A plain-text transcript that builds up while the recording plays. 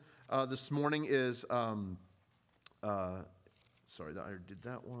this morning is, sorry, I did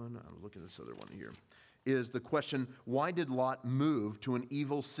that one. I'm looking at this other one here. Is the question, why did Lot move to an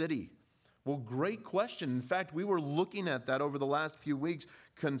evil city? Well, great question. In fact, we were looking at that over the last few weeks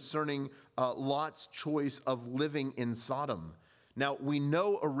concerning Lot's choice of living in Sodom. Now, we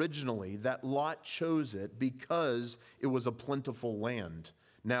know originally that Lot chose it because it was a plentiful land.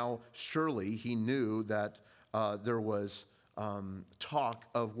 Now, surely he knew that there was talk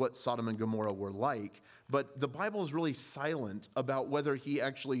of what Sodom and Gomorrah were like, but the Bible is really silent about whether he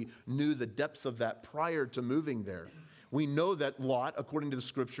actually knew the depths of that prior to moving there. We know that Lot, according to the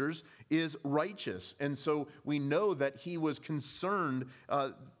scriptures, is righteous. And so we know that he was concerned.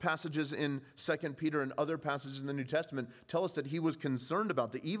 Passages in 2 Peter and other passages in the New Testament tell us that he was concerned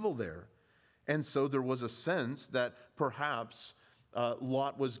about the evil there. And so there was a sense that perhaps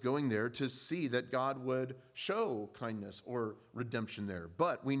Lot was going there to see that God would show kindness or redemption there.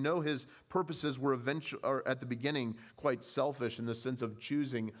 But we know his purposes were at the beginning quite selfish in the sense of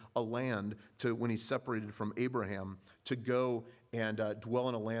choosing a land to, when he separated from Abraham, to go and dwell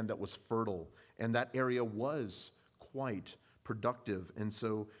in a land that was fertile. And that area was quite productive. And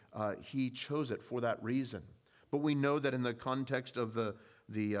so he chose it for that reason. But we know that in the context of the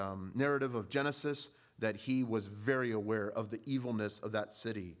narrative of Genesis, that he was very aware of the evilness of that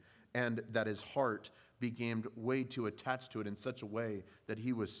city and that his heart became way too attached to it in such a way that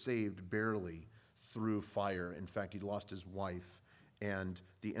he was saved barely through fire. In fact, he lost his wife, and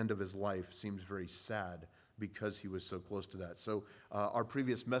the end of his life seems very sad because he was so close to that. So our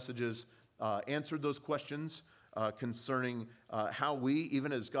previous messages answered those questions concerning how we,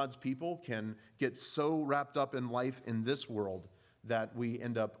 even as God's people, can get so wrapped up in life in this world that we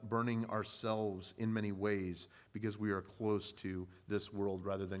end up burning ourselves in many ways because we are close to this world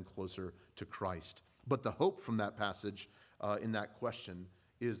rather than closer to Christ. But the hope from that passage in that question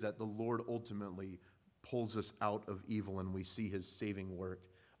is that the Lord ultimately pulls us out of evil, and we see his saving work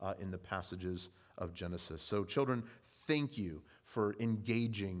in the passages of Genesis. So children, thank you for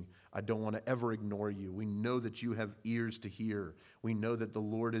engaging. I don't want to ever ignore you. We know that you have ears to hear. We know that the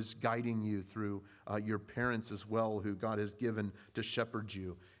Lord is guiding you through your parents as well, who God has given to shepherd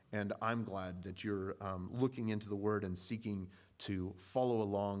you. And I'm glad that you're looking into the Word and seeking to follow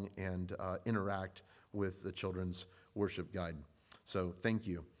along and interact with the Children's Worship Guide. So thank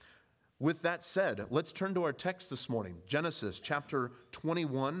you. With that said, let's turn to our text this morning. Genesis chapter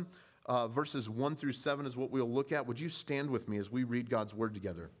 21, verses 1 through 7 is what we'll look at. Would you stand with me as we read God's Word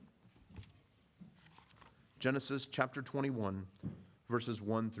together? Genesis chapter 21, verses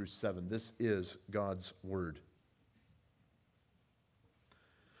 1 through 7. This is God's Word.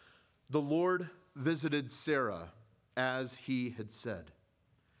 The Lord visited Sarah as he had said,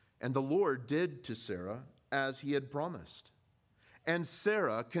 and the Lord did to Sarah as he had promised. And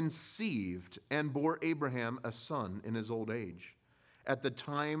Sarah conceived and bore Abraham a son in his old age, at the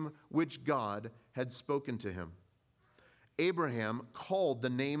time which God had spoken to him. Abraham called the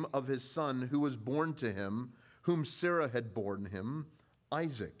name of his son who was born to him, whom Sarah had borne him,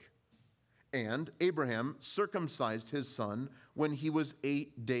 Isaac. And Abraham circumcised his son when he was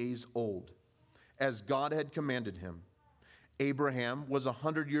 8 days old, as God had commanded him. Abraham was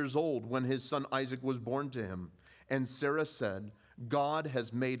 100 years old when his son Isaac was born to him. And Sarah said, God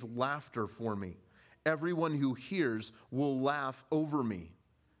has made laughter for me. Everyone who hears will laugh over me.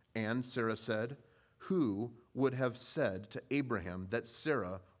 And Sarah said, who would have said to Abraham that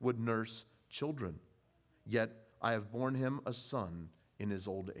Sarah would nurse children? Yet I have borne him a son in his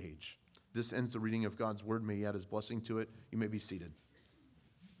old age. This ends the reading of God's Word. May he add his blessing to it. You may be seated.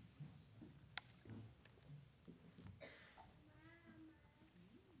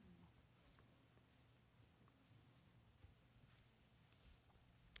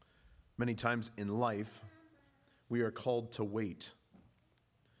 Many times in life, we are called to wait.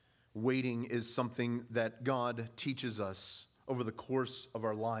 Waiting is something that God teaches us over the course of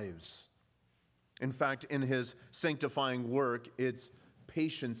our lives. In fact, in his sanctifying work, it's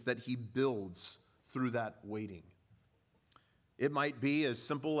patience that he builds through that waiting. It might be as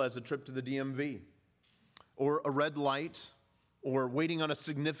simple as a trip to the DMV, or a red light, or waiting on a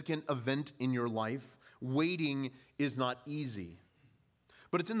significant event in your life. Waiting is not easy.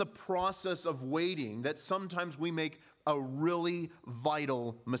 But it's in the process of waiting that sometimes we make a really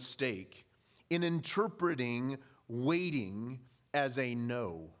vital mistake in interpreting waiting as a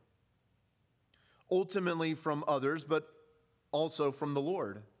no. Ultimately from others, but also from the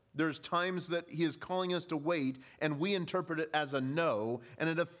Lord. There's times that he is calling us to wait, and we interpret it as a no, and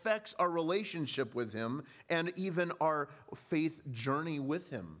it affects our relationship with him and even our faith journey with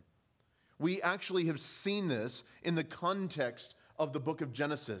him. We actually have seen this in the context of the book of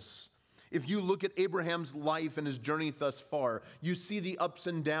Genesis. If you look at Abraham's life and his journey thus far, you see the ups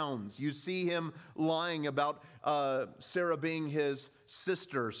and downs. You see him lying about Sarah being his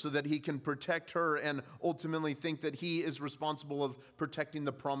sister so that he can protect her and ultimately think that he is responsible of protecting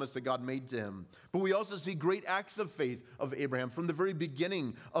the promise that God made to him. But we also see great acts of faith of Abraham from the very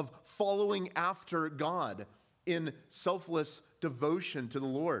beginning of following after God in selfless devotion to the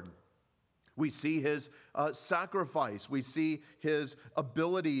Lord. We see his sacrifice. We see his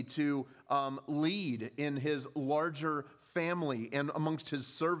ability to lead in his larger family and amongst his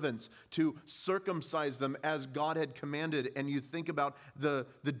servants, to circumcise them as God had commanded. And you think about the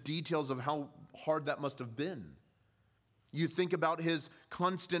details of how hard that must have been. You think about his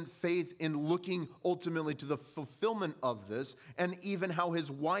constant faith in looking ultimately to the fulfillment of this, and even how his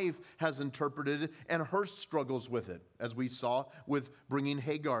wife has interpreted it and her struggles with it, as we saw with bringing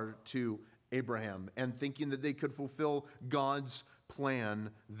Hagar to Abraham and thinking that they could fulfill God's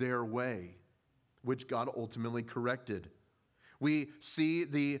plan their way, which God ultimately corrected. We see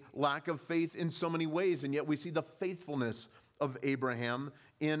the lack of faith in so many ways, and yet we see the faithfulness of Abraham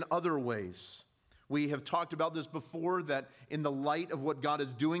in other ways. We have talked about this before, that in the light of what God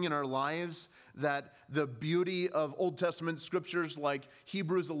is doing in our lives, that the beauty of Old Testament scriptures like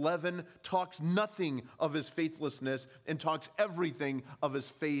Hebrews 11 talks nothing of his faithlessness and talks everything of his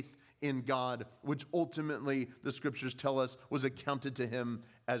faith in God, which ultimately the scriptures tell us was accounted to him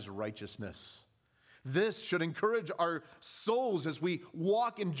as righteousness. This should encourage our souls as we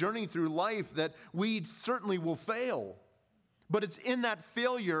walk and journey through life, that we certainly will fail. But it's in that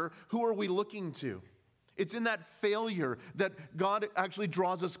failure, who are we looking to? It's in that failure that God actually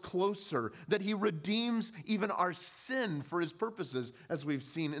draws us closer, that he redeems even our sin for his purposes, as we've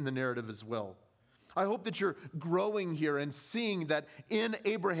seen in the narrative as well. I hope that you're growing here and seeing that in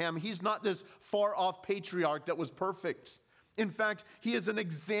Abraham, he's not this far-off patriarch that was perfect. In fact, he is an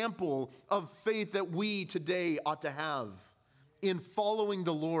example of faith that we today ought to have in following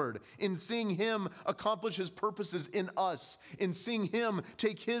the Lord, in seeing him accomplish his purposes in us, in seeing him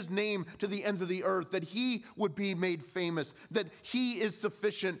take his name to the ends of the earth, that he would be made famous, that he is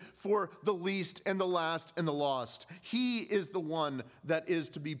sufficient for the least and the last and the lost. He is the one that is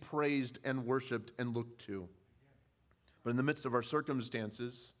to be praised and worshiped and looked to. But in the midst of our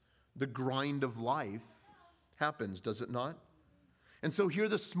circumstances, the grind of life happens, does it not? And so here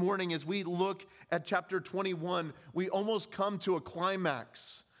this morning, as we look at chapter 21, we almost come to a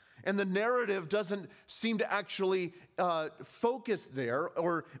climax. And the narrative doesn't seem to actually focus there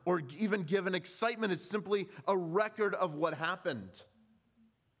or even give an excitement. It's simply a record of what happened.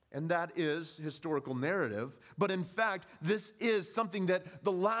 And that is historical narrative. But in fact, this is something that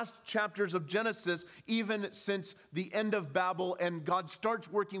the last chapters of Genesis, even since the end of Babel and God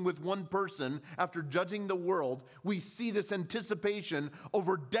starts working with one person after judging the world, we see this anticipation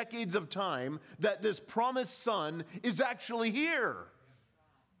over decades of time that this promised son is actually here.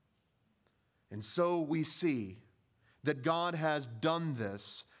 And so we see that God has done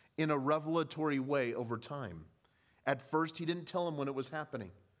this in a revelatory way over time. At first, he didn't tell him when it was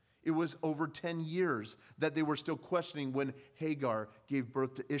happening. It was over 10 years that they were still questioning when Hagar gave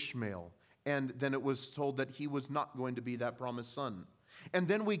birth to Ishmael. And then it was told that he was not going to be that promised son. And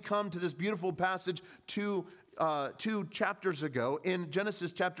then we come to this beautiful passage two chapters ago in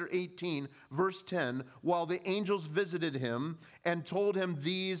Genesis chapter 18, verse 10, while the angels visited him and told him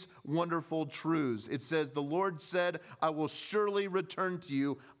these wonderful truths. It says, "The Lord said, I will surely return to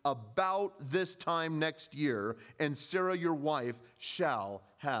you about this time next year, and Sarah your wife shall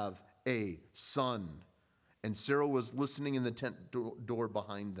have a son." And Sarah was listening in the tent door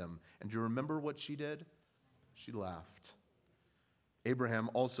behind them. And do you remember what she did? She laughed. Abraham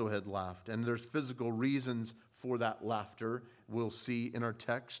also had laughed, and there's physical reasons for that laughter we'll see in our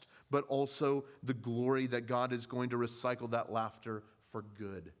text, but also the glory that God is going to recycle that laughter for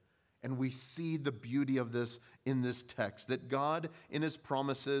good. And we see the beauty of this in this text, that God in his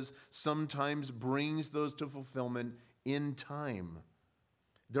promises sometimes brings those to fulfillment in time.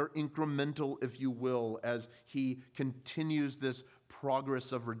 They're incremental, if you will, as he continues this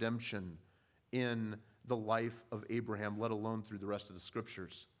progress of redemption in the life of Abraham, let alone through the rest of the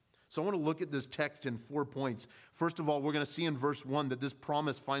scriptures. So I want to look at this text in 4 points. First of all, we're going to see in verse 1 that this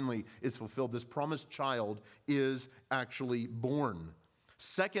promise finally is fulfilled. This promised child is actually born.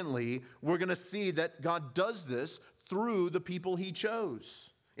 Secondly, we're going to see that God does this through the people he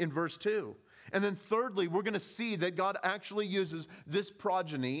chose in verse 2. And then thirdly, we're going to see that God actually uses this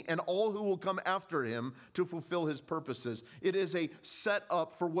progeny and all who will come after him to fulfill his purposes. It is a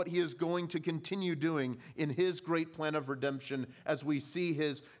setup for what he is going to continue doing in his great plan of redemption as we see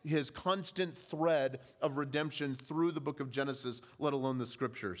his constant thread of redemption through the book of Genesis, let alone the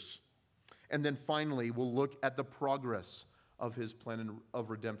scriptures. And then finally, we'll look at the progress of his plan of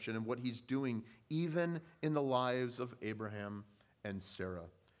redemption and what he's doing even in the lives of Abraham and Sarah.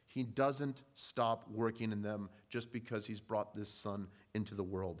 He doesn't stop working in them just because he's brought this son into the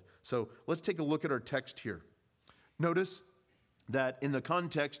world. So let's take a look at our text here. Notice that in the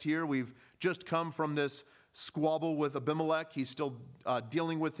context here, we've just come from this squabble with Abimelech. He's still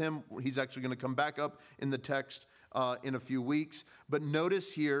dealing with him. He's actually going to come back up in the text in a few weeks. But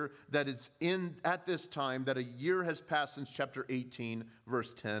notice here that it's at this time that a year has passed since chapter 18,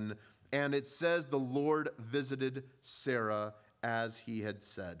 verse 10, and it says the Lord visited Sarah as he had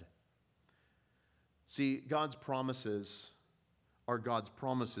said. See, God's promises are God's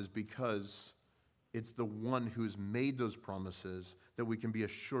promises because it's the one who's made those promises that we can be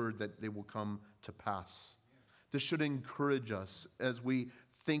assured that they will come to pass. This should encourage us as we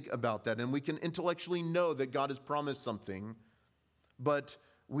think about that. And we can intellectually know that God has promised something, but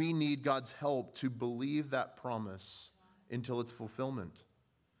we need God's help to believe that promise until its fulfillment.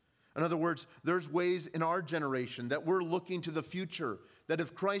 In other words, there's ways in our generation that we're looking to the future, that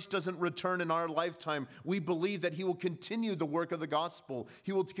if Christ doesn't return in our lifetime, we believe that he will continue the work of the gospel.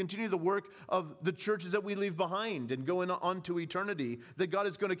 He will continue the work of the churches that we leave behind and going on to eternity, that God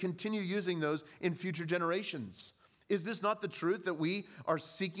is going to continue using those in future generations. Is this not the truth that we are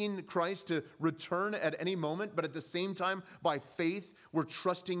seeking Christ to return at any moment, but at the same time, by faith, we're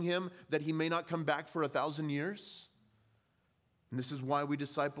trusting him that he may not come back for 1,000 years? And this is why we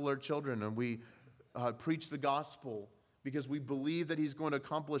disciple our children and we preach the gospel, because we believe that he's going to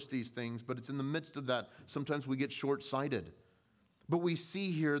accomplish these things, but it's in the midst of that, sometimes we get short-sighted. But we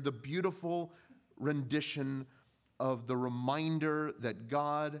see here the beautiful rendition of the reminder that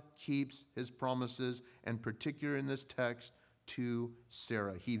God keeps his promises, and particularly in this text, to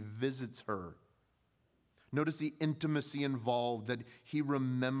Sarah. He visits her. Notice the intimacy involved, that he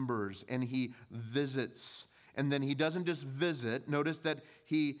remembers and he visits. And then he doesn't just visit. Notice that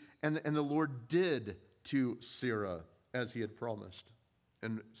the Lord did to Sarah as he had promised.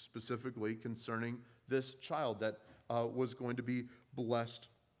 And specifically concerning this child that was going to be blessed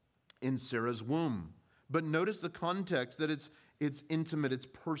in Sarah's womb. But notice the context, that it's intimate, it's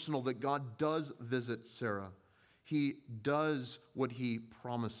personal, that God does visit Sarah. He does what he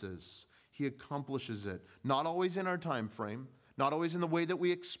promises. He accomplishes it. Not always in our time frame, not always in the way that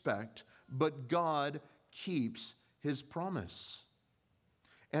we expect, but God keeps his promise.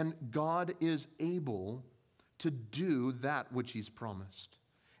 And God is able to do that which he's promised.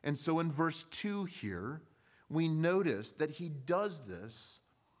 And so in verse 2 here, we notice that he does this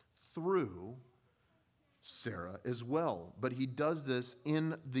through Sarah as well. But he does this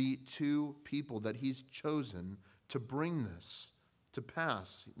in the two people that he's chosen to bring this to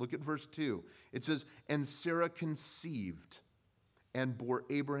pass. Look at verse 2. It says, "And Sarah conceived and bore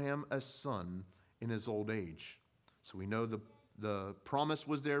Abraham a son in his old age." So we know the promise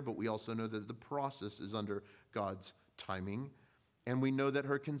was there, but we also know that the process is under God's timing. And we know that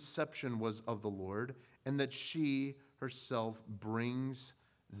her conception was of the Lord, and that she herself brings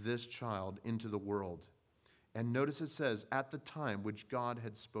this child into the world. And notice it says, at the time which God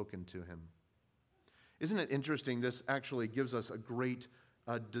had spoken to him. Isn't it interesting? This actually gives us a great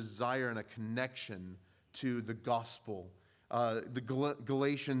desire and a connection to the gospel. The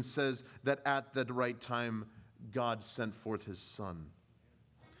Galatians says that at the right time, God sent forth his son.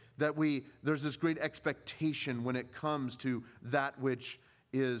 That there's this great expectation when it comes to that which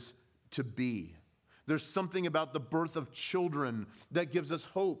is to be. There's something about the birth of children that gives us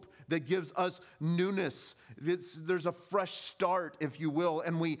hope, that gives us newness. There's a fresh start, if you will,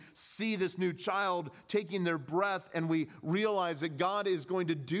 and we see this new child taking their breath, and we realize that God is going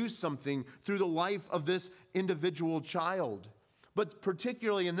to do something through the life of this individual child. But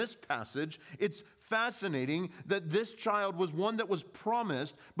particularly in this passage, it's fascinating that this child was one that was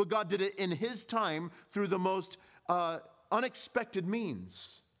promised, but God did it in his time through the most unexpected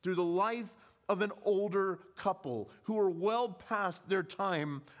means, through the life of an older couple who were well past their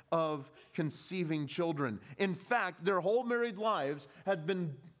time of conceiving children. In fact, their whole married lives had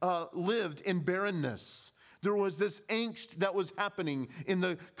been lived in barrenness. There was this angst that was happening in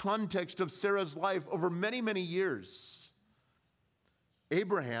the context of Sarah's life over many, many years.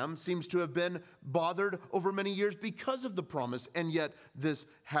 Abraham seems to have been bothered over many years because of the promise, and yet this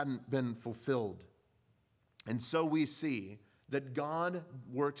hadn't been fulfilled. And so we see that God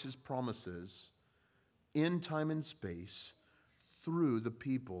works his promises in time and space through the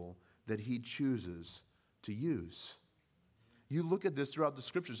people that he chooses to use. You look at this throughout the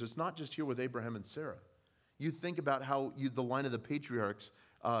scriptures. It's not just here with Abraham and Sarah. You think about how the line of the patriarchs,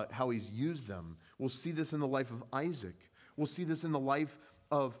 how he's used them. We'll see this in the life of Isaac. We'll see this in the life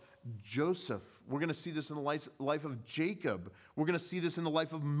of Joseph. We're going to see this in the life of Jacob. We're going to see this in the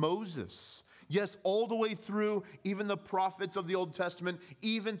life of Moses. Yes, all the way through even the prophets of the Old Testament,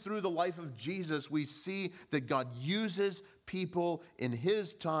 even through the life of Jesus, we see that God uses people in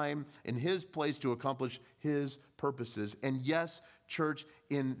his time, in his place to accomplish his purposes. And yes, church,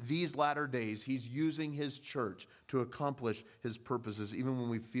 in these latter days, he's using his church to accomplish his purposes, even when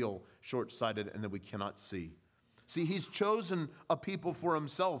we feel short-sighted and that we cannot see. See, he's chosen a people for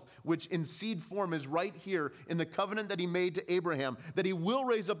himself, which in seed form is right here in the covenant that he made to Abraham, that he will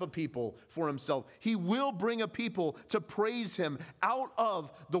raise up a people for himself. He will bring a people to praise him out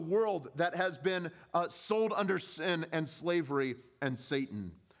of the world that has been sold under sin and slavery and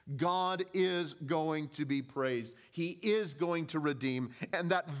Satan. God is going to be praised. He is going to redeem.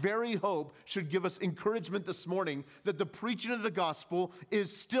 And that very hope should give us encouragement this morning that the preaching of the gospel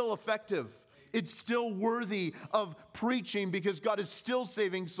is still effective. It's still worthy of preaching because God is still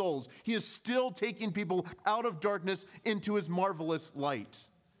saving souls. He is still taking people out of darkness into his marvelous light.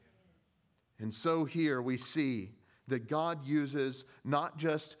 And so here we see that God uses not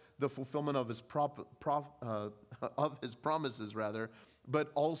just the fulfillment of his promises, but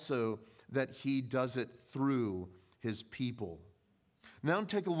also that he does it through his people. Now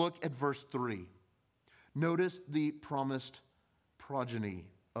take a look at verse 3. Notice the promised progeny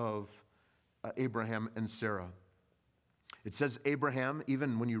of Abraham and Sarah. It says Abraham,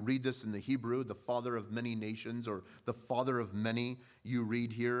 even when you read this in the Hebrew, the father of many nations, or the father of many, you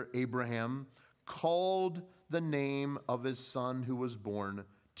read here, Abraham called the name of his son who was born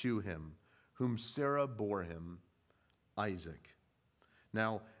to him, whom Sarah bore him, Isaac.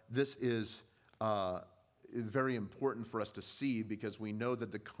 Now, this is very important for us to see because we know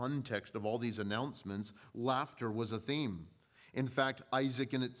that the context of all these announcements, laughter was a theme. In fact,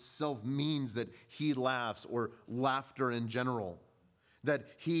 Isaac in itself means that he laughs, or laughter in general. That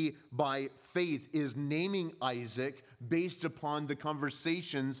he, by faith, is naming Isaac based upon the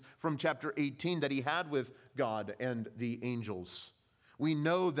conversations from chapter 18 that he had with God and the angels. We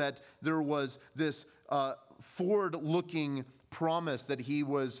know that there was this forward-looking promise that he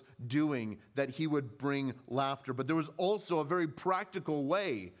was doing, that he would bring laughter. But there was also a very practical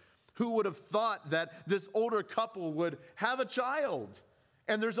way. Who would have thought that this older couple would have a child?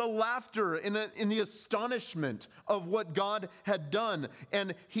 And there's a laughter in the astonishment of what God had done.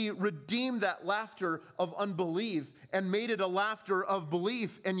 And he redeemed that laughter of unbelief and made it a laughter of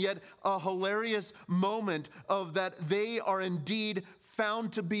belief, and yet a hilarious moment of that they are indeed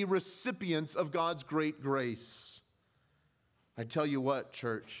found to be recipients of God's great grace. I tell you what,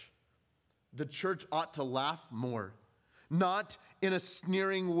 church, the church ought to laugh more. Not in a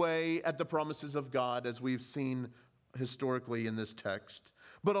sneering way at the promises of God, as we've seen historically in this text,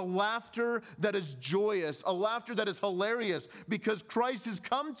 but a laughter that is joyous, a laughter that is hilarious because Christ has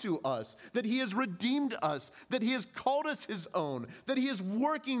come to us, that he has redeemed us, that he has called us his own, that he is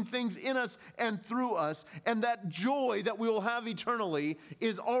working things in us and through us, and that joy that we will have eternally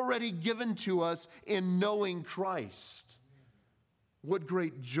is already given to us in knowing Christ. What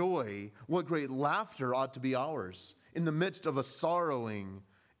great joy, what great laughter ought to be ours in the midst of a sorrowing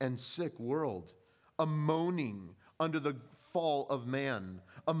and sick world, a moaning under the fall of man,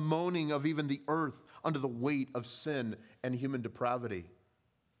 a moaning of even the earth under the weight of sin and human depravity.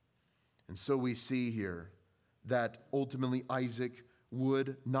 And so we see here that ultimately Isaac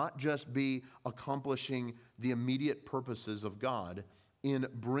would not just be accomplishing the immediate purposes of God in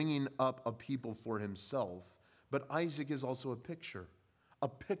bringing up a people for himself, but Isaac is also a picture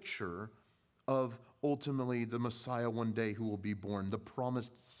of ultimately the Messiah one day who will be born, the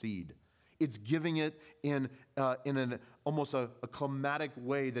promised seed. It's giving it in an almost a climatic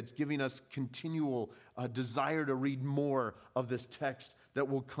way that's giving us continual desire to read more of this text that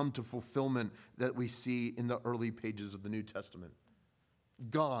will come to fulfillment that we see in the early pages of the New Testament.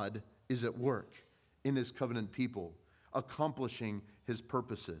 God is at work in his covenant people, accomplishing his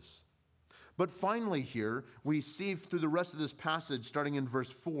purposes. But finally here, we see through the rest of this passage, starting in verse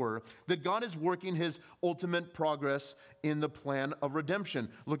 4, that God is working his ultimate progress in the plan of redemption.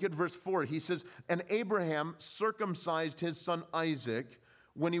 Look at verse 4. He says, "And Abraham circumcised his son Isaac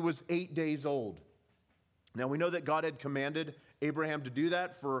when he was 8 days old." Now we know that God had commanded Abraham to do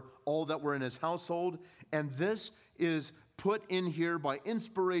that for all that were in his household, and this is put in here by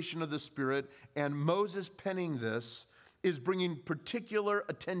inspiration of the Spirit, and Moses penning this is bringing particular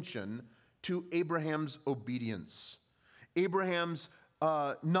attention to Abraham's obedience. Abraham's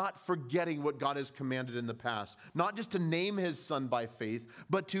not forgetting what God has commanded in the past, not just to name his son by faith,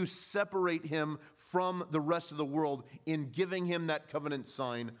 but to separate him from the rest of the world in giving him that covenant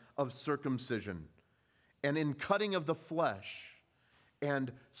sign of circumcision and in cutting of the flesh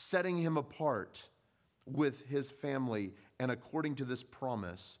and setting him apart with his family. And according to this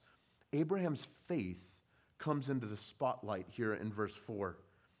promise, Abraham's faith comes into the spotlight here in verse 4,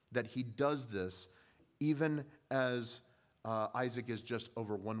 that he does this even as Isaac is just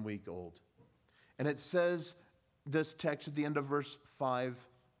over 1 week old. And it says, this text at the end of verse 5,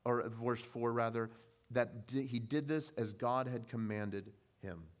 or verse 4 rather, that he did this as God had commanded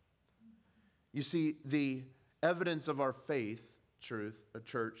him. You see, the evidence of our faith,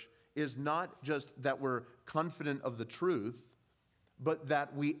 church, is not just that we're confident of the truth, but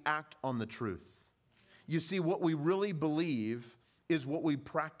that we act on the truth. You see, what we really believe is what we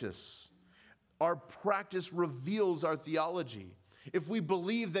practice. Our practice reveals our theology. If we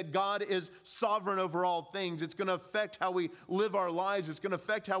believe that God is sovereign over all things, it's going to affect how we live our lives. It's going to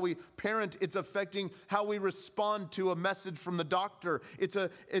affect how we parent. It's affecting how we respond to a message from the doctor. It's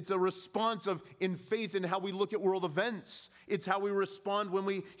a response in faith in how we look at world events. It's how we respond when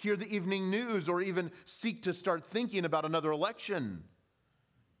we hear the evening news or even seek to start thinking about another election.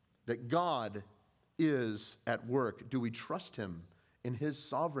 That God is at work. Do we trust him in his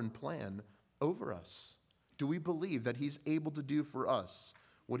sovereign plan over us? Do we believe that he's able to do for us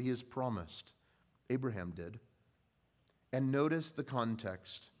what he has promised? Abraham did. And notice the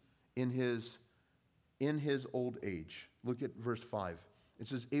context in his old age. Look at verse 5. It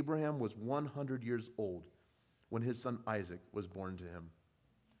says, Abraham was 100 years old when his son Isaac was born to him.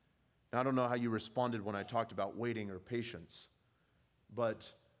 Now, I don't know how you responded when I talked about waiting or patience,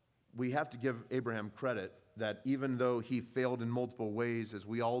 but we have to give Abraham credit that even though he failed in multiple ways, as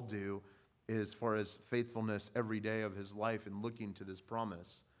we all do, as far as faithfulness every day of his life and looking to this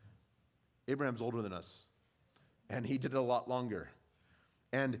promise, Abraham's older than us, and he did it a lot longer.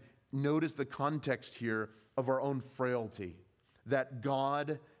 And notice the context here of our own frailty, that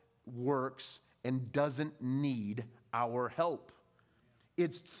God works and doesn't need our help.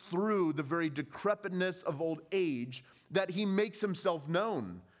 It's through the very decrepitness of old age that he makes himself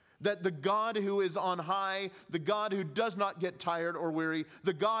known. That the God who is on high, the God who does not get tired or weary,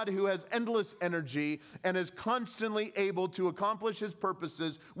 the God who has endless energy and is constantly able to accomplish his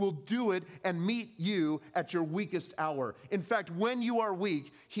purposes will do it and meet you at your weakest hour. In fact, when you are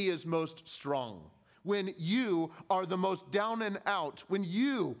weak, he is most strong. When you are the most down and out, when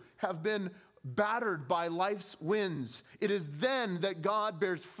you have been battered by life's winds, it is then that God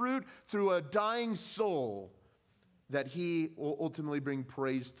bears fruit through a dying soul that he will ultimately bring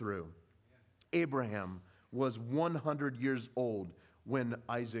praise through. Abraham was 100 years old when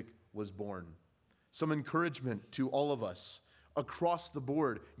Isaac was born. Some encouragement to all of us across the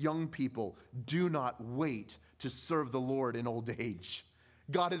board. Young people, do not wait to serve the Lord in old age.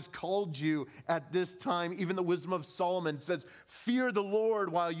 God has called you at this time. Even the wisdom of Solomon says, fear the Lord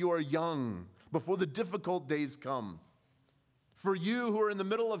while you are young, before the difficult days come. For you who are in the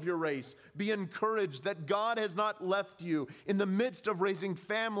middle of your race, be encouraged that God has not left you in the midst of raising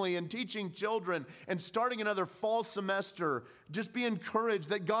family and teaching children and starting another fall semester. Just be encouraged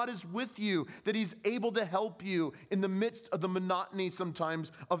that God is with you, that he's able to help you in the midst of the monotony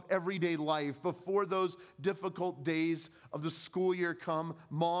sometimes of everyday life. Before those difficult days of the school year come,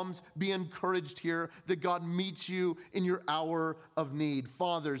 moms, be encouraged here that God meets you in your hour of need.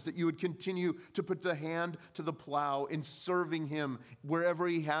 Fathers, that you would continue to put the hand to the plow in serving him wherever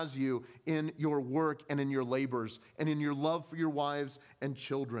he has you in your work and in your labors and in your love for your wives and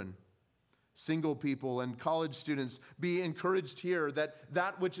children. Single people and college students, be encouraged here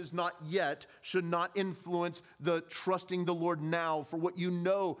that which is not yet should not influence the trusting the Lord now for what you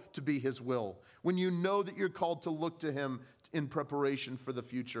know to be his will. When you know that you're called to look to him in preparation for the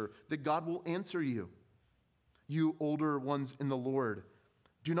future, that God will answer you. You older ones in the Lord,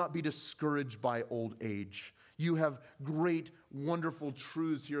 do not be discouraged by old age. You have great, wonderful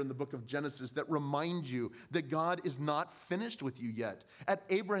truths here in the book of Genesis that remind you that God is not finished with you yet.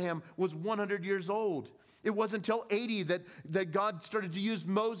 Abraham was 100 years old. It wasn't until 80 that God started to use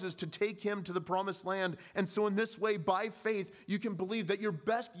Moses to take him to the promised land. And so in this way, by faith, you can believe that your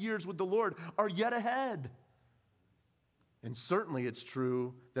best years with the Lord are yet ahead. And certainly it's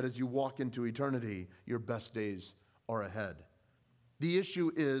true that as you walk into eternity, your best days are ahead. The issue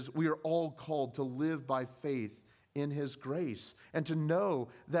is we are all called to live by faith in his grace and to know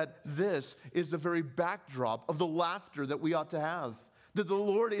that this is the very backdrop of the laughter that we ought to have. that the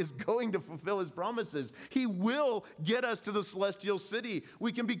Lord is going to fulfill his promises. He will get us to the celestial city.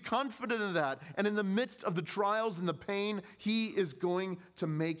 We can be confident of that. And in the midst of the trials and the pain, he is going to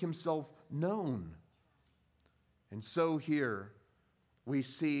make himself known. And so here we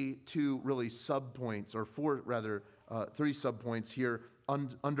see two really subpoints, or four rather, three subpoints here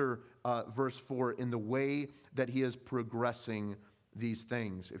under verse 4 in the way that he is progressing these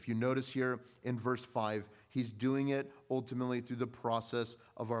things. If you notice here in verse 5, he's doing it ultimately through the process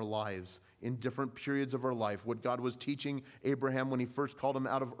of our lives. In different periods of our life, what God was teaching Abraham when he first called him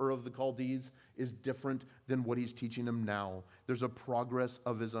out of Ur of the Chaldees is different than what he's teaching him now. There's a progress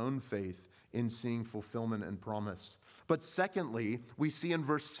of his own faith in seeing fulfillment and promise. But secondly, we see in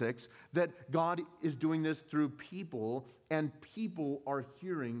verse 6 that God is doing this through people, and people are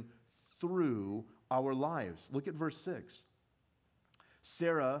hearing through our lives. Look at verse 6.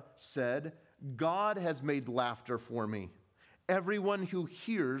 Sarah said, God has made laughter for me. Everyone who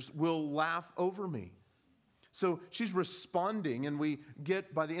hears will laugh over me. So she's responding, and we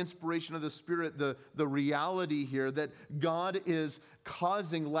get, by the inspiration of the Spirit, the reality here that God is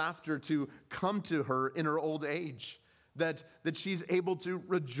causing laughter to come to her in her old age, that she's able to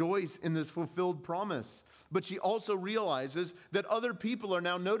rejoice in this fulfilled promise. But she also realizes that other people are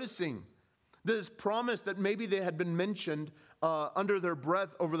now noticing this promise that maybe they had been mentioned under their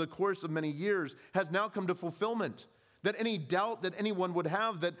breath over the course of many years has now come to fulfillment. That any doubt that anyone would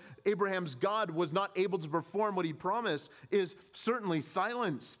have that Abraham's God was not able to perform what he promised is certainly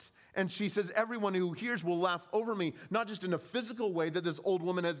silenced. And she says, everyone who hears will laugh over me, not just in a physical way that this old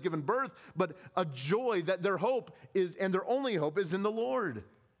woman has given birth, but a joy that their hope is, and their only hope is in the Lord.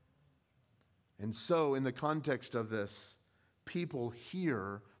 And so in the context of this, people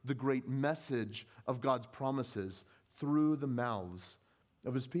hear the great message of God's promises through the mouths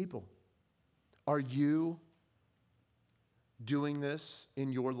of his people. Are you doing this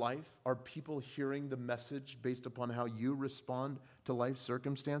in your life? Are people hearing the message based upon how you respond to life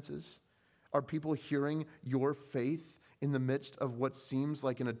circumstances? Are people hearing your faith in the midst of what seems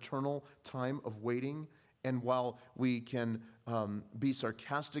like an eternal time of waiting? And while we can be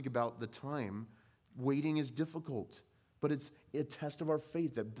sarcastic about the time, waiting is difficult. But it's a test of our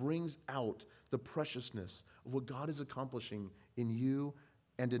faith that brings out the preciousness of what God is accomplishing in you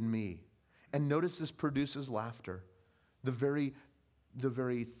and in me. And notice this produces laughter. The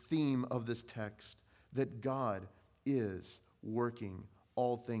very theme of this text, that God is working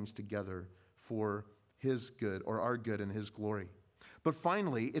all things together for his good, or our good and his glory. But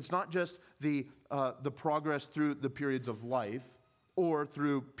finally, it's not just the progress through the periods of life or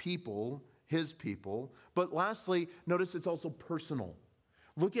through people, his people, but lastly, notice it's also personal.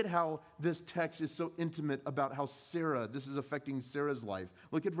 Look at how this text is so intimate about how this is affecting Sarah's life.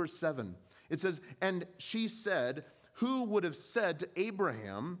 Look at verse 7. It says, and she said, who would have said to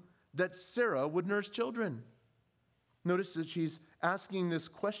Abraham that Sarah would nurse children? Notice that she's asking this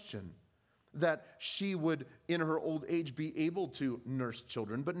question, that she would, in her old age, be able to nurse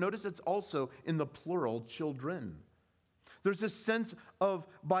children. But notice it's also in the plural, children. There's a sense of,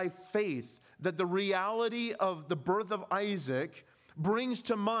 by faith, that the reality of the birth of Isaac brings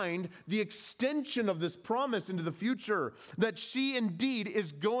to mind the extension of this promise into the future, that she indeed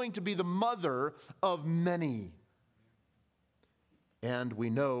is going to be the mother of many. And we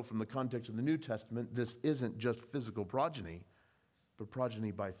know from the context of the New Testament, this isn't just physical progeny, but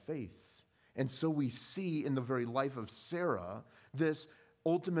progeny by faith. And so we see in the very life of Sarah this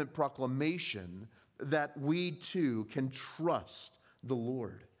ultimate proclamation that we too can trust the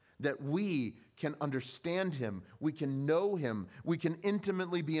Lord, that we can understand him, we can know him, we can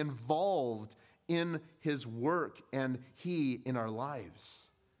intimately be involved in his work and he in our lives.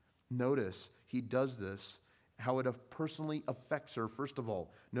 Notice he does this, how it personally affects her. First of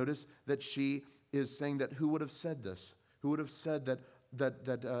all, notice that she is saying that who would have said this? Who would have said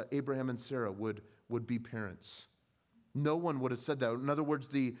that Abraham and Sarah would be parents? No one would have said that. In other words,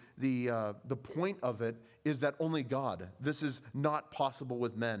 the point of it is that only God. This is not possible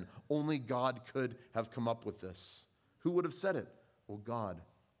with men. Only God could have come up with this. Who would have said it? Well, God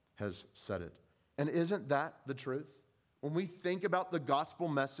has said it. And isn't that the truth? When we think about the gospel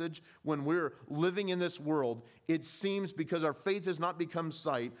message, when we're living in this world, it seems, because our faith has not become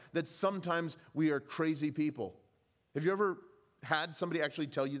sight, that sometimes we are crazy people. Have you ever had somebody actually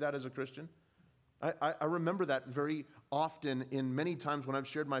tell you that as a Christian? I remember that very often in many times when I've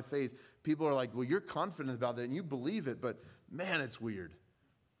shared my faith. People are like, well, you're confident about that and you believe it, but man, it's weird.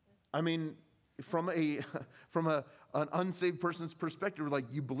 I mean, from an unsaved person's perspective, like,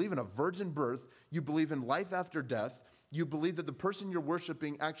 you believe in a virgin birth, you believe in life after death, You believe that the person you're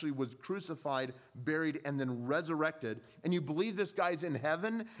worshiping actually was crucified, buried, and then resurrected. And you believe this guy's in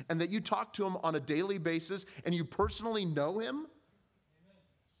heaven and that you talk to him on a daily basis and you personally know him? Amen.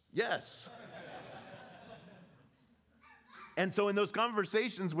 Yes. And so in those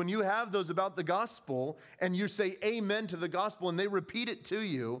conversations, when you have those about the gospel and you say amen to the gospel and they repeat it to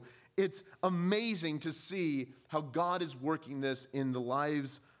you, it's amazing to see how God is working this in the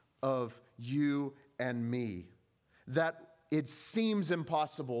lives of you and me. That it seems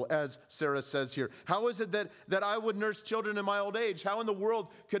impossible, as Sarah says here. How is it that I would nurse children in my old age? How in the world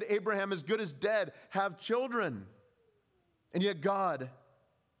could Abraham, as good as dead, have children? And yet God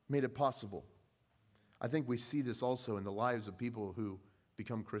made it possible. I think we see this also in the lives of people who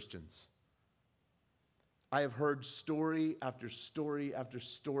become Christians. I have heard story after story after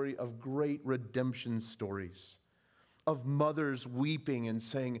story of great redemption stories, of mothers weeping and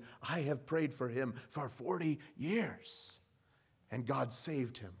saying, I have prayed for him for 40 years, and God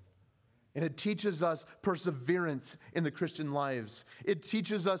saved him. And it teaches us perseverance in the Christian lives. It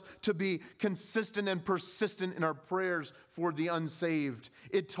teaches us to be consistent and persistent in our prayers for the unsaved.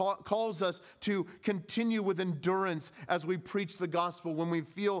 It calls us to continue with endurance as we preach the gospel when we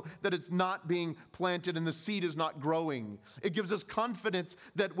feel that it's not being planted and the seed is not growing. It gives us confidence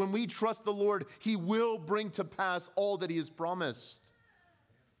that when we trust the Lord, he will bring to pass all that he has promised.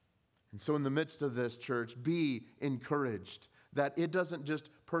 And so in the midst of this, church, be encouraged that it doesn't just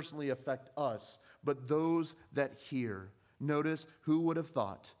personally affect us, but those that hear. Notice, who would have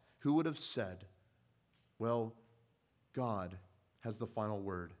thought, who would have said, well, God has the final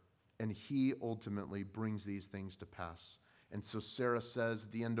word, and he ultimately brings these things to pass. And so Sarah says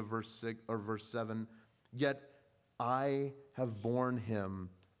at the end of verse 7, yet I have borne him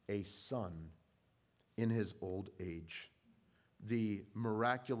a son in his old age. The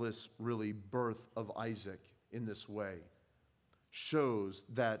miraculous, really, birth of Isaac in this way shows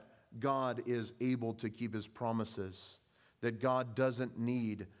that God is able to keep his promises, that God doesn't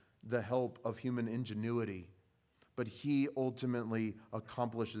need the help of human ingenuity, but he ultimately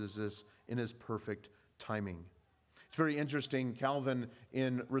accomplishes this in his perfect timing. It's very interesting. Calvin,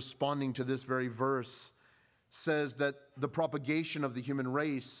 in responding to this very verse, says that the propagation of the human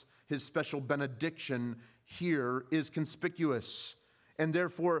race, his special benediction here, is conspicuous, and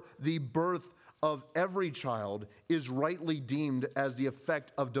therefore the birth of every child is rightly deemed as the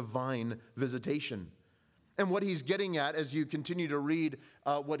effect of divine visitation. And what he's getting at, as you continue to read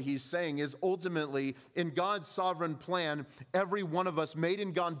what he's saying, is ultimately, in God's sovereign plan, every one of us made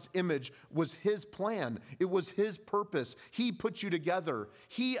in God's image was his plan. It was his purpose. He put you together.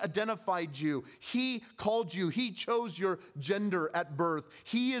 He identified you. He called you. He chose your gender at birth.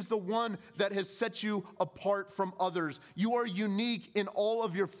 He is the one that has set you apart from others. You are unique in all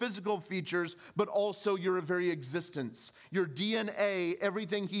of your physical features, but also your very existence. Your DNA,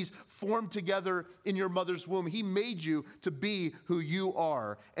 everything he's formed together in your mother's womb. He made you to be who you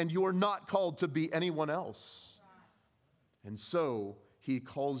are, and you are not called to be anyone else. And so he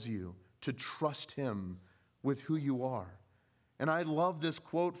calls you to trust him with who you are. And I love this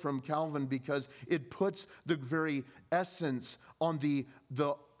quote from Calvin because it puts the very essence on the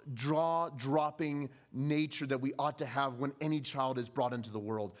jaw-dropping nature that we ought to have when any child is brought into the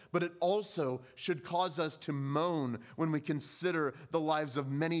world. But it also should cause us to moan when we consider the lives of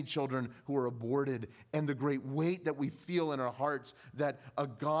many children who are aborted and the great weight that we feel in our hearts that a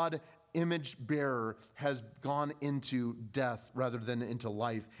God image bearer has gone into death rather than into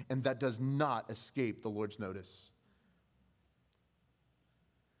life, and that does not escape the Lord's notice.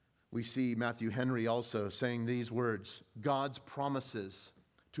 We see Matthew Henry also saying these words, God's promises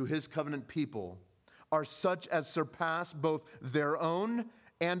to his covenant people are such as surpass both their own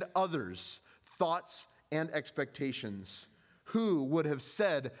and others' thoughts and expectations. Who would have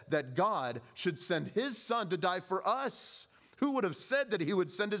said that God should send his son to die for us? Who would have said that he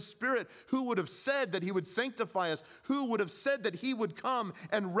would send his Spirit? Who would have said that he would sanctify us? Who would have said that he would come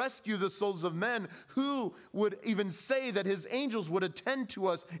and rescue the souls of men? Who would even say that his angels would attend to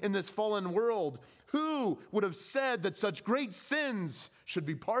us in this fallen world? Who would have said that such great sins should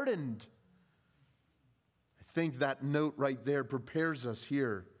be pardoned? I think that note right there prepares us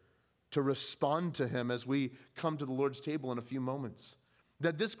here to respond to him as we come to the Lord's table in a few moments.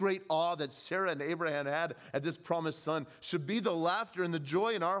 That this great awe that Sarah and Abraham had at this promised son should be the laughter and the joy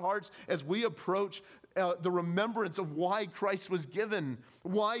in our hearts as we approach the remembrance of why Christ was given,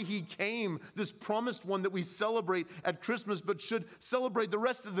 why he came, this promised one that we celebrate at Christmas, but should celebrate the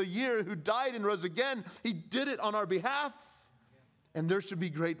rest of the year, who died and rose again. He did it on our behalf. And there should be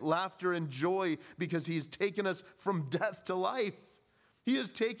great laughter and joy because he's taken us from death to life. He has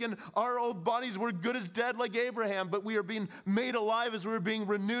taken our old bodies. We're good as dead like Abraham, but we are being made alive as we're being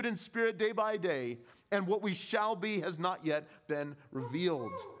renewed in spirit day by day. And what we shall be has not yet been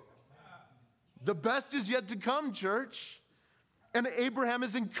revealed. The best is yet to come, church. And Abraham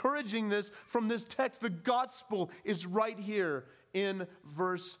is encouraging this from this text. The gospel is right here in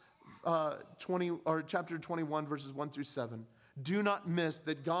verse 20 or chapter 21, verses 1 through 7. Do not miss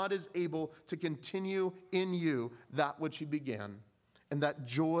that God is able to continue in you that which he began. And that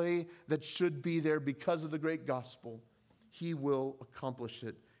joy that should be there because of the great gospel, he will accomplish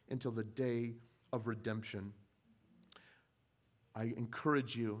it until the day of redemption. I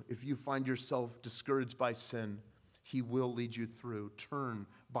encourage you, if you find yourself discouraged by sin, he will lead you through. Turn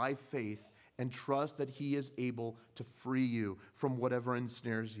by faith and trust that he is able to free you from whatever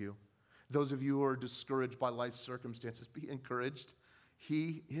ensnares you. Those of you who are discouraged by life's circumstances, be encouraged.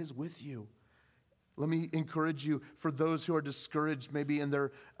 He is with you. Let me encourage you, for those who are discouraged maybe in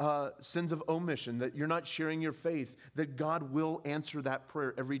their sins of omission, that you're not sharing your faith, that God will answer that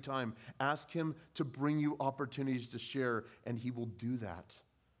prayer every time. Ask him to bring you opportunities to share, and he will do that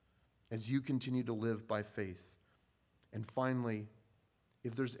as you continue to live by faith. And finally,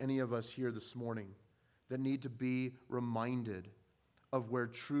 if there's any of us here this morning that need to be reminded of where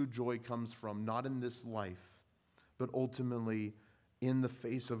true joy comes from, not in this life, but ultimately in the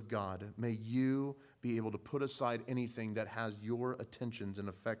face of God, may you be able to put aside anything that has your attentions and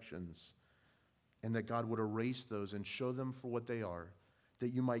affections, and that God would erase those and show them for what they are, that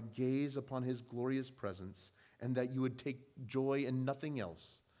you might gaze upon his glorious presence, and that you would take joy in nothing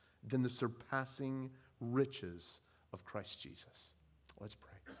else than the surpassing riches of Christ Jesus. Let's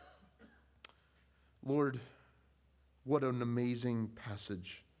pray. Lord, what an amazing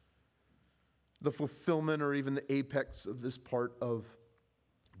passage. The fulfillment or even the apex of this part of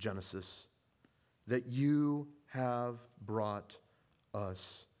Genesis, that you have brought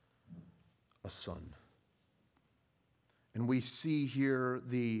us a son. And we see here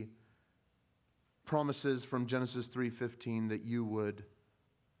the promises from Genesis 3:15 that you would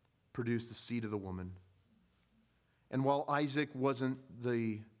produce the seed of the woman. And while Isaac wasn't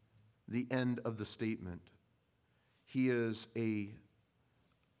the end of the statement, he is a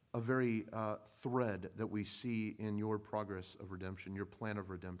very thread that we see in your progress of redemption, your plan of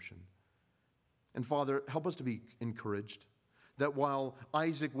redemption. And Father, help us to be encouraged that while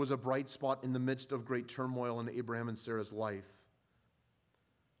Isaac was a bright spot in the midst of great turmoil in Abraham and Sarah's life,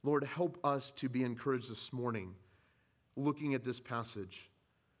 Lord, help us to be encouraged this morning, looking at this passage,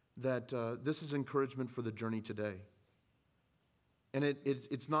 that this is encouragement for the journey today. And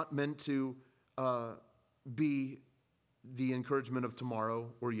it's not meant to be the encouragement of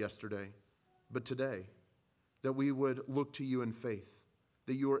tomorrow or yesterday, but today, that we would look to you in faith,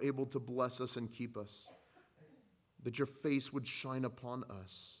 that you are able to bless us and keep us, that your face would shine upon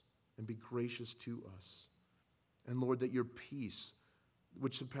us and be gracious to us. And Lord, that your peace,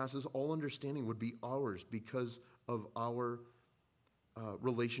 which surpasses all understanding, would be ours because of our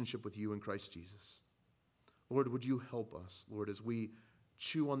relationship with you in Christ Jesus. Lord, would you help us, Lord, as we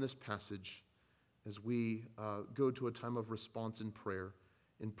chew on this passage, as we go to a time of response in prayer,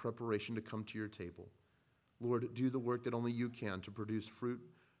 in preparation to come to your table. Lord, do the work that only you can to produce fruit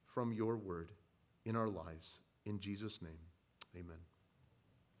from your word in our lives. In Jesus' name, amen.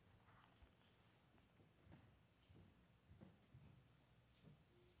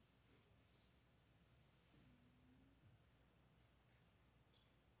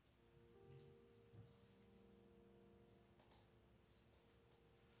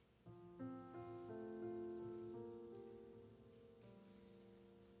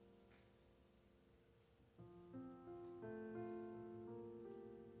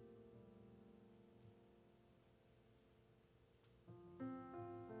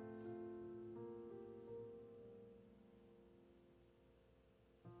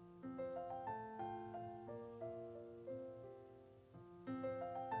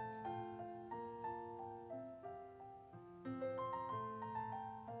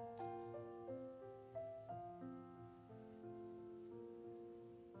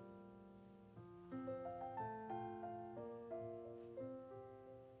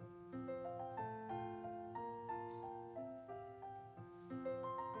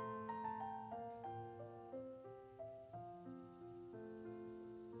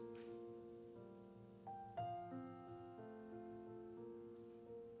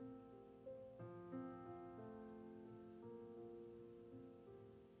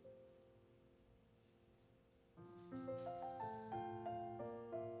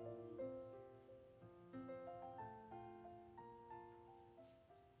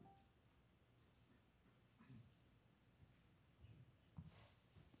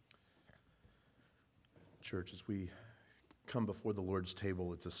 Church, as we come before the Lord's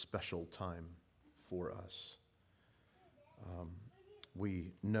table, it's a special time for us.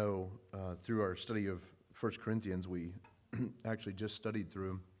 We know through our study of 1 Corinthians, we actually just studied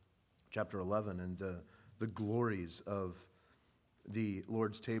through chapter 11 and the glories of the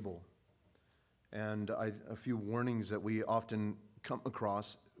Lord's table. And a few warnings that we often come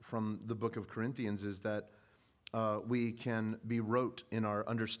across from the book of Corinthians is that we can be rote in our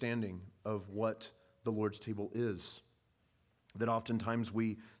understanding of what the Lord's table is. That oftentimes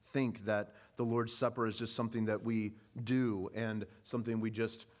we think that the Lord's Supper is just something that we do and something we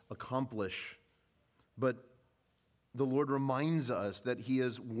just accomplish. But the Lord reminds us that He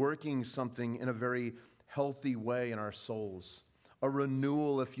is working something in a very healthy way in our souls, a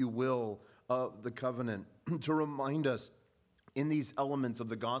renewal, if you will, of the covenant, to remind us in these elements of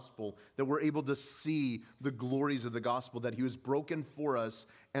the gospel that we're able to see the glories of the gospel, that He was broken for us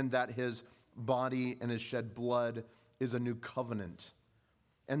and that His body and His shed blood is a new covenant.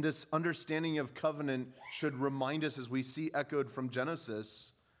 And this understanding of covenant should remind us, as we see echoed from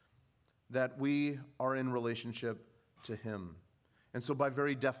Genesis, that we are in relationship to Him. And so by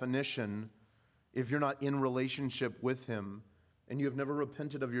very definition, if you're not in relationship with Him and you have never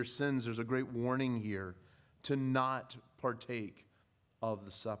repented of your sins, there's a great warning here to not partake of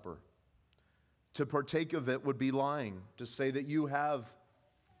the supper. To partake of it would be lying, to say that you have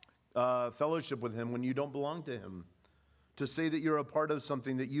fellowship with Him when you don't belong to Him. To say that you're a part of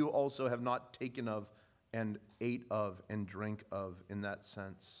something that you also have not taken of and ate of and drank of in that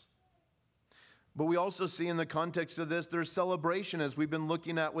sense. But we also see in the context of this, there's celebration, as we've been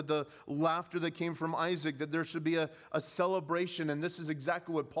looking at with the laughter that came from Isaac, that there should be a celebration. And this is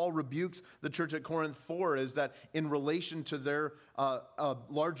exactly what Paul rebukes the church at Corinth for, is that in relation to their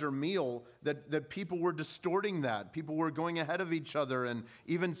larger meal, that people were distorting that. People were going ahead of each other and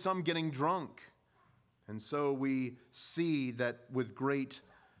even some getting drunk. And so we see that with great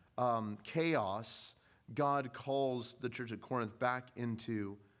chaos, God calls the church at Corinth back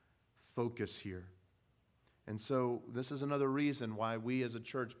into focus here. And so this is another reason why we as a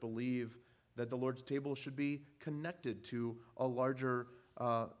church believe that the Lord's table should be connected to a larger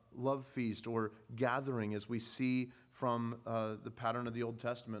love feast or gathering, as we see from the pattern of the Old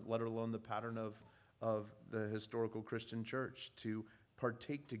Testament, let alone the pattern of the historical Christian church, to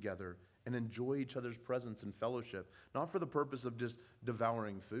partake together and enjoy each other's presence and fellowship, not for the purpose of just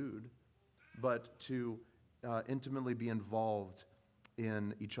devouring food, but to intimately be involved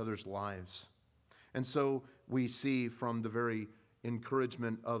in each other's lives. And so we see from the very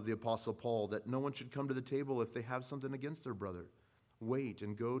encouragement of the Apostle Paul that no one should come to the table if they have something against their brother. Wait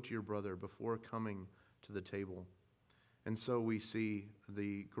and go to your brother before coming to the table. And so we see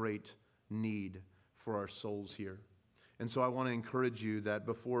the great need for our souls here. And so I want to encourage you that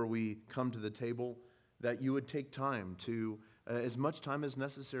before we come to the table, that you would take time to, as much time as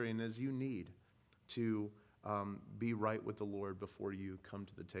necessary and as you need, to be right with the Lord before you come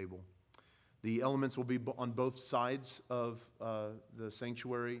to the table. The elements will be on both sides of the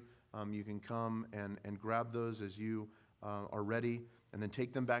sanctuary. You can come and grab those as you are ready, and then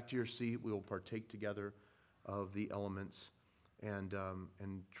take them back to your seat. We will partake together of the elements and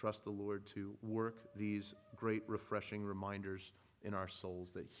trust the Lord to work these great refreshing reminders in our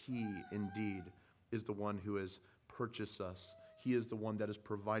souls that He indeed is the one who has purchased us. He is the one that is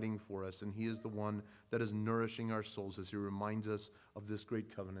providing for us, and He is the one that is nourishing our souls as He reminds us of this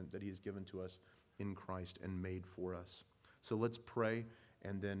great covenant that He has given to us in Christ and made for us. So let's pray,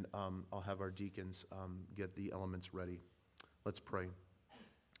 and then I'll have our deacons get the elements ready. Let's pray.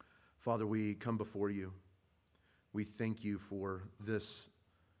 Father, we come before You. We thank You for this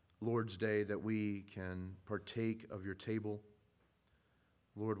Lord's Day that we can partake of Your table.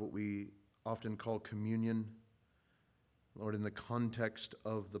 Lord, what we often call communion. Lord, in the context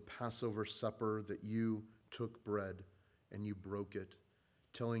of the Passover supper, that You took bread and You broke it,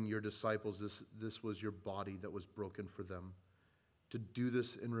 telling Your disciples this was Your body that was broken for them, to do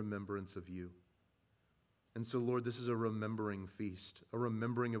this in remembrance of You. And so, Lord, this is a remembering feast, a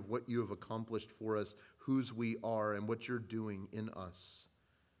remembering of what You have accomplished for us, whose we are, and what You're doing in us.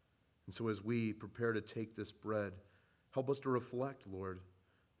 And so as we prepare to take this bread, help us to reflect, Lord,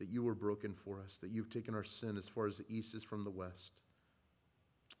 that You were broken for us, that You've taken our sin as far as the east is from the west.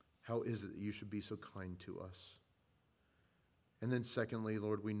 How is it that You should be so kind to us? And then secondly,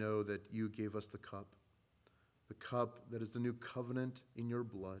 Lord, we know that You gave us the cup that is the new covenant in Your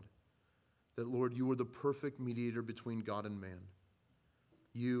blood. That, Lord, You were the perfect mediator between God and man.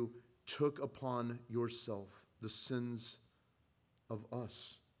 You took upon Yourself the sins of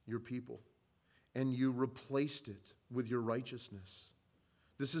us, Your people, and You replaced it with Your righteousness.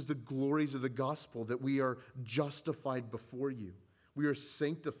 This is the glories of the gospel, that we are justified before you. We are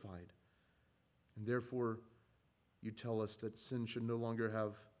sanctified. And therefore, you tell us that sin should no longer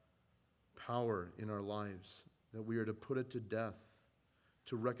have power in our lives, that we are to put it to death,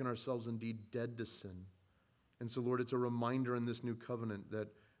 to reckon ourselves indeed dead to sin. And so, Lord, it's a reminder in this new covenant that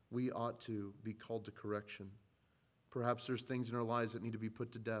we ought to be called to correction. Perhaps there's things in our lives that need to be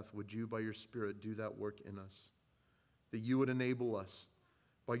put to death. Would you, by your Spirit, do that work in us? That you would enable us,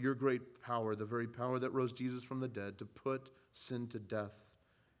 by your great power, the very power that rose Jesus from the dead, to put sin to death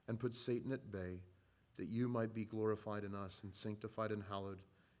and put Satan at bay, that you might be glorified in us and sanctified and hallowed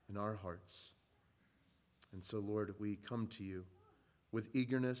in our hearts. And so, Lord, we come to you with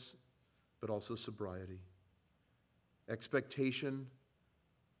eagerness, but also sobriety, expectation,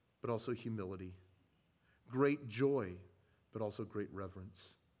 but also humility, great joy, but also great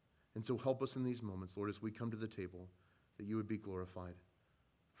reverence. And so help us in these moments, Lord, as we come to the table, that you would be glorified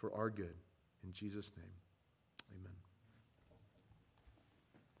for our good. In Jesus' name, amen.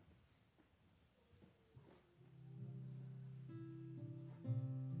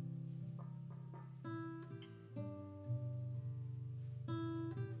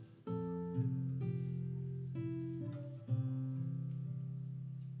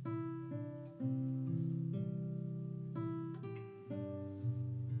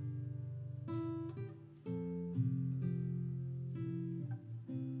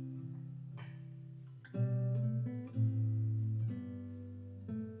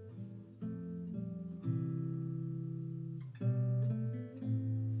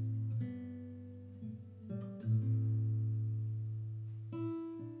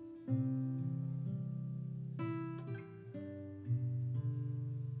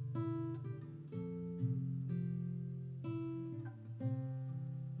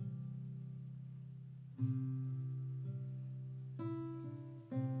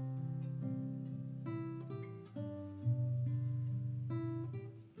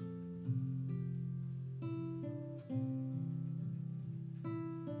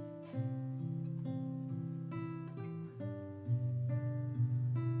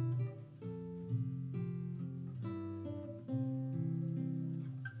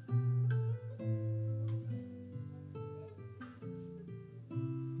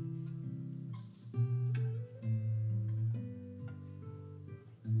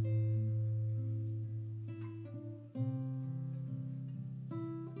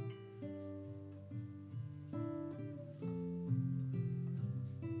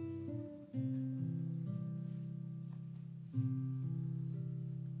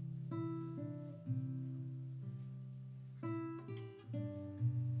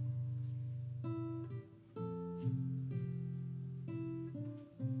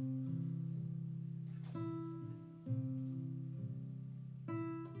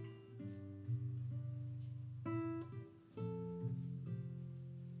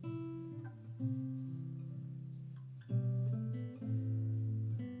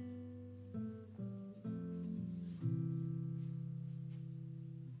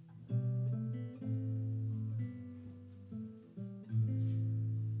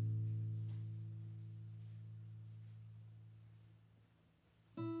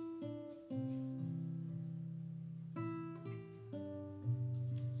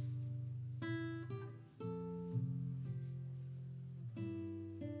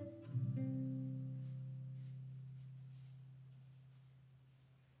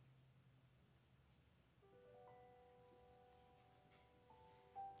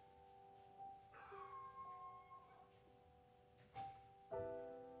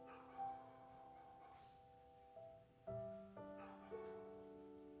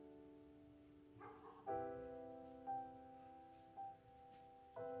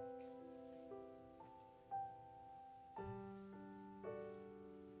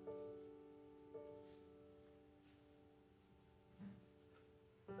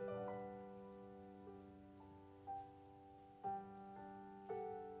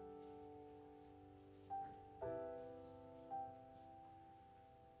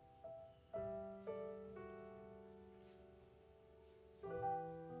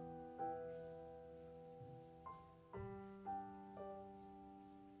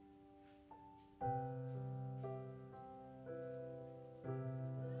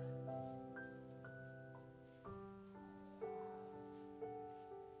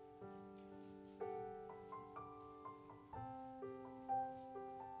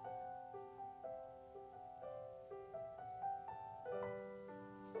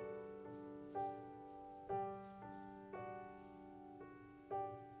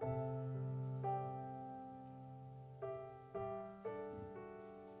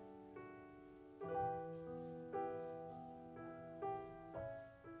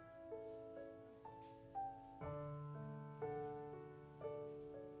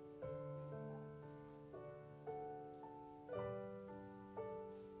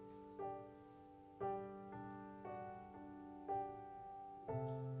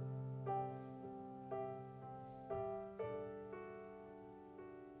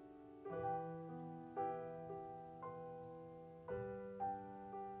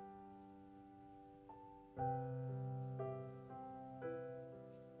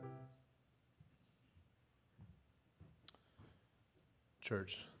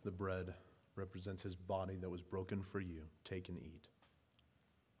 Church, the bread represents his body that was broken for you. Take and eat.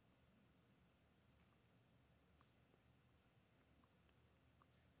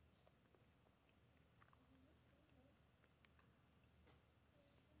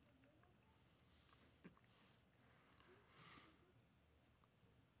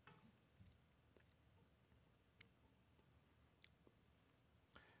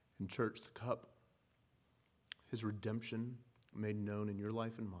 In church, the cup, his redemption made known in your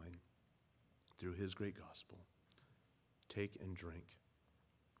life and mine through his great gospel. Take and drink.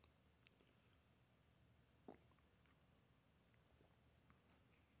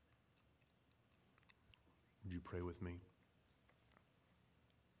 Would you pray with me?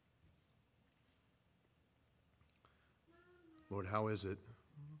 Lord, how is it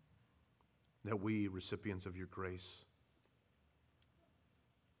that we, recipients of your grace,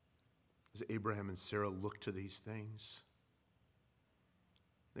 as Abraham and Sarah looked to these things,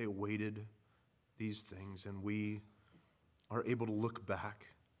 they awaited these things, and we are able to look back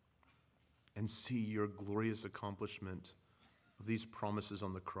and see your glorious accomplishment of these promises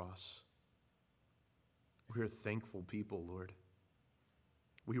on the cross. We are thankful people, Lord.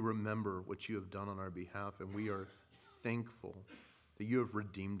 We remember what you have done on our behalf, and we are thankful that you have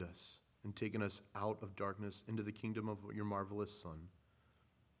redeemed us and taken us out of darkness into the kingdom of your marvelous Son.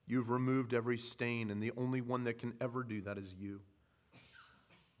 You've removed every stain, and the only one that can ever do that is you.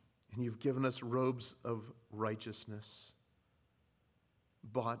 And you've given us robes of righteousness,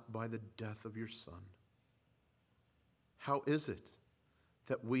 bought by the death of your Son. How is it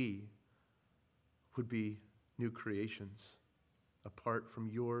that we would be new creations apart from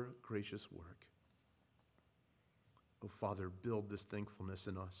your gracious work? Oh, Father, build this thankfulness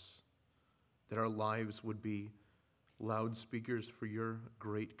in us, that our lives would be loudspeakers for your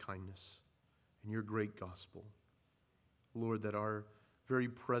great kindness and your great gospel. Lord, that our very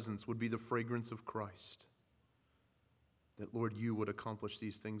presence would be the fragrance of Christ. That, Lord, you would accomplish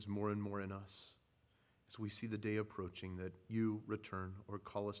these things more and more in us as we see the day approaching that you return or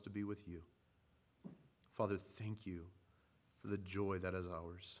call us to be with you. Father, thank you for the joy that is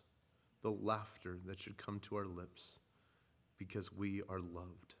ours, the laughter that should come to our lips because we are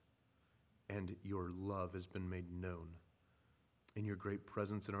loved and your love has been made known in your great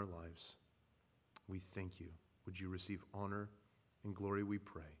presence in our lives. We thank you. Would you receive honor and glory, we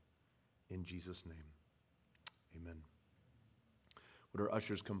pray. In Jesus' name, amen. Would our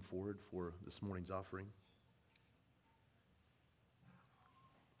ushers come forward for this morning's offering?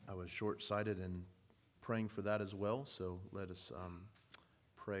 I was short-sighted in praying for that as well, so let us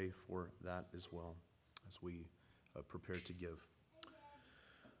pray for that as well as we prepare to give.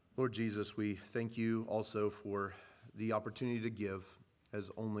 Lord Jesus, we thank you also for the opportunity to give as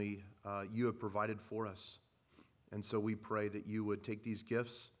only you have provided for us. And so we pray that you would take these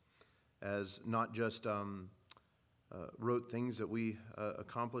gifts as not just rote things that we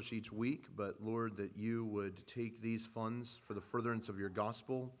accomplish each week, but Lord, that you would take these funds for the furtherance of your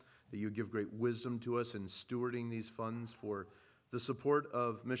gospel, that you give great wisdom to us in stewarding these funds for the support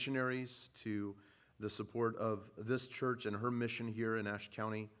of missionaries, to the support of this church and her mission here in Ashe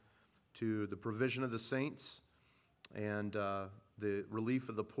County, to the provision of the saints and the relief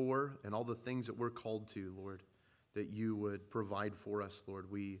of the poor and all the things that we're called to, Lord, that you would provide for us,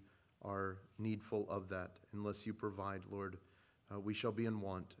 Lord. We are needful of that. Unless you provide, Lord, we shall be in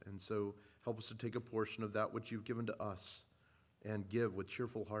want. And so help us to take a portion of that which you've given to us and give with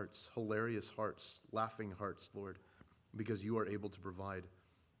cheerful hearts, hilarious hearts, laughing hearts, Lord, because you are able to provide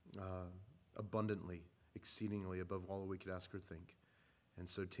abundantly, exceedingly above all that we could ask or think. And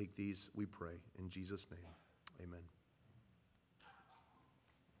so take these, we pray, in Jesus' name. Amen.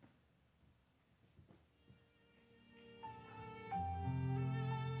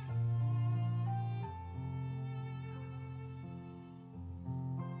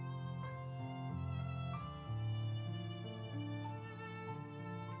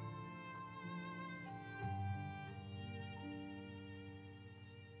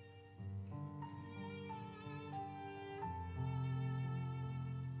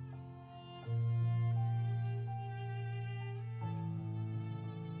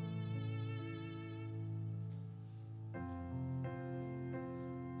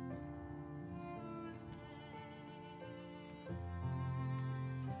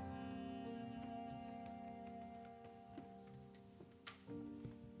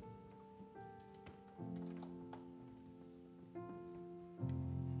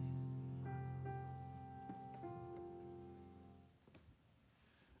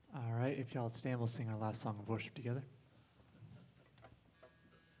 All right, if y'all would stand, we'll sing our last song of worship together.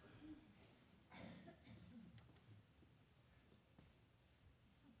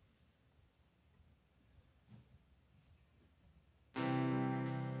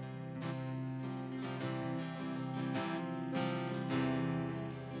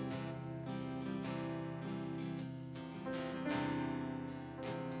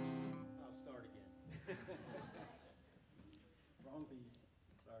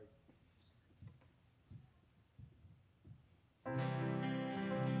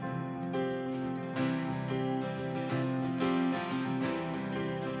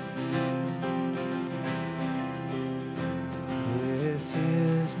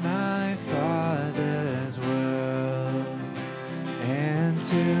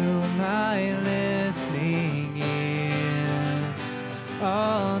 my listening ears,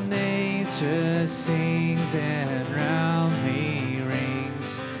 all nature sings and round me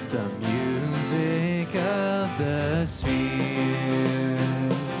rings the music of the spheres.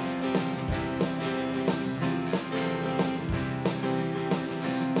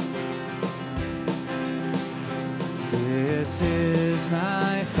 This is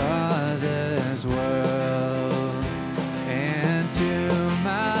my Father's world, and to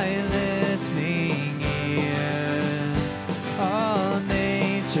my listening ears, all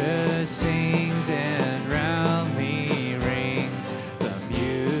nature sings and round me rings the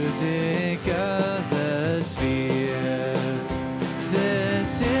music of the spheres.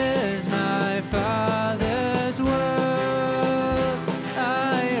 This is my Father's world.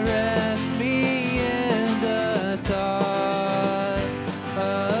 I rest me in the thought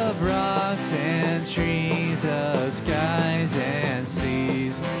of rocks and trees, of skies and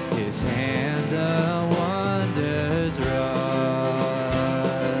seas. His hand the wonders wrought.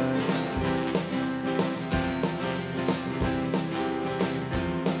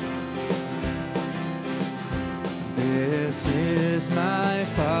 This is my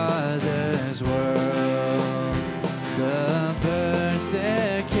Father's world. The birds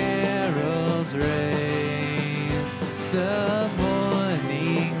their carols raise, the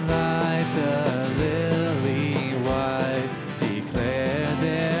morning light, the lily white, declare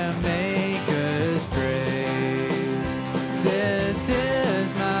their Maker's praise. This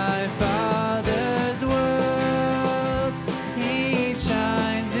is my Father's world. He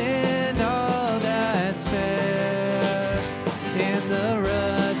shines in all that's fair. In the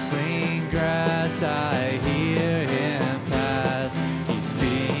rustling grass I hear him pass. He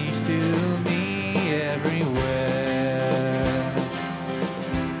speaks to me everywhere.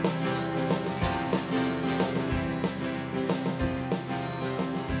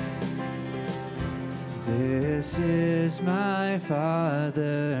 This is my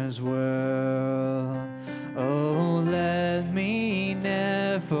Father's world. Oh, let me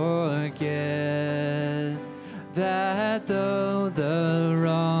never forget that though the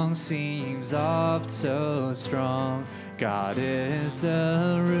wrong seems oft so strong, God is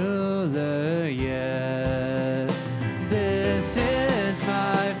the ruler yet. This is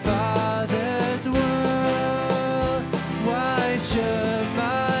my Father's world. Why should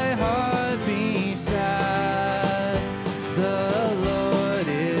my heart be sad? The Lord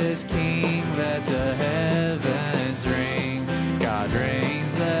is King, let the heavens ring. God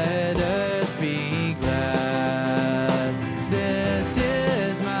reigns, let earth be glad. This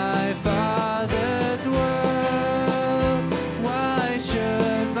is my Father's world. Why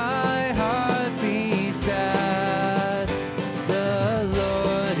should my heart be sad? The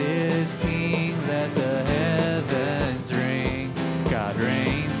Lord is King, let the heavens ring. God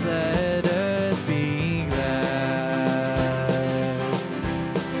reigns, let earth be glad.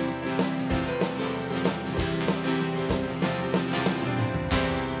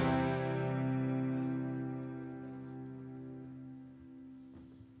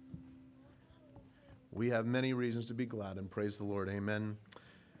 We have many reasons to be glad, and praise the Lord. Amen.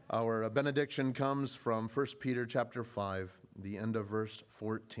 Our benediction comes from 1 Peter chapter 5, the end of verse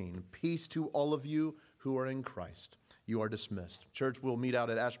 14. Peace to all of you who are in Christ. You are dismissed. Church, we'll meet out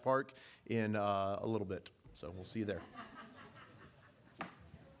at Ash Park in a little bit, so we'll see you there.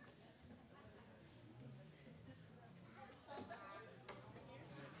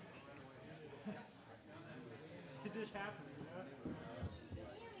 It just happened, you know?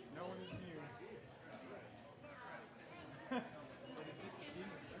 No one is immune.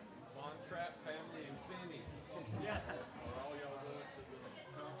 Von Trapp family and Finney. Yeah. Are all y'all going to the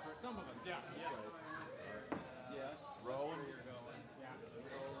For some of us, yeah. Yes. Yes. Roland? Yeah.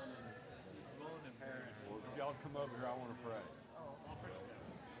 Roland and Perrin. If y'all come over here, I want to pray. Oh, I'll appreciate that.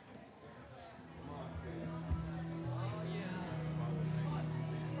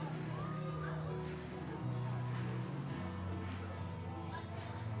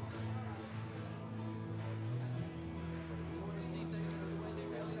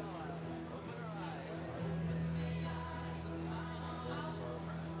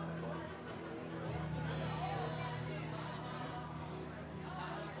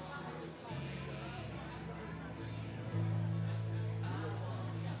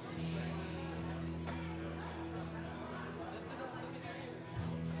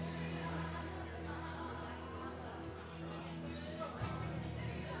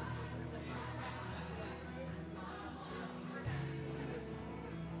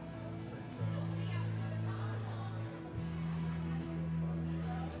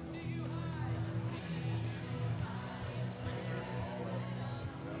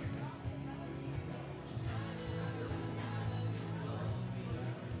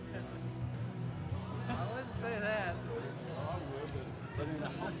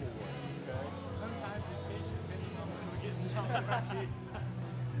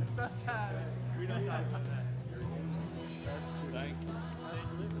 about that. We don't talk about that. Thank you.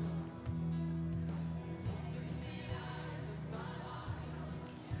 Absolutely.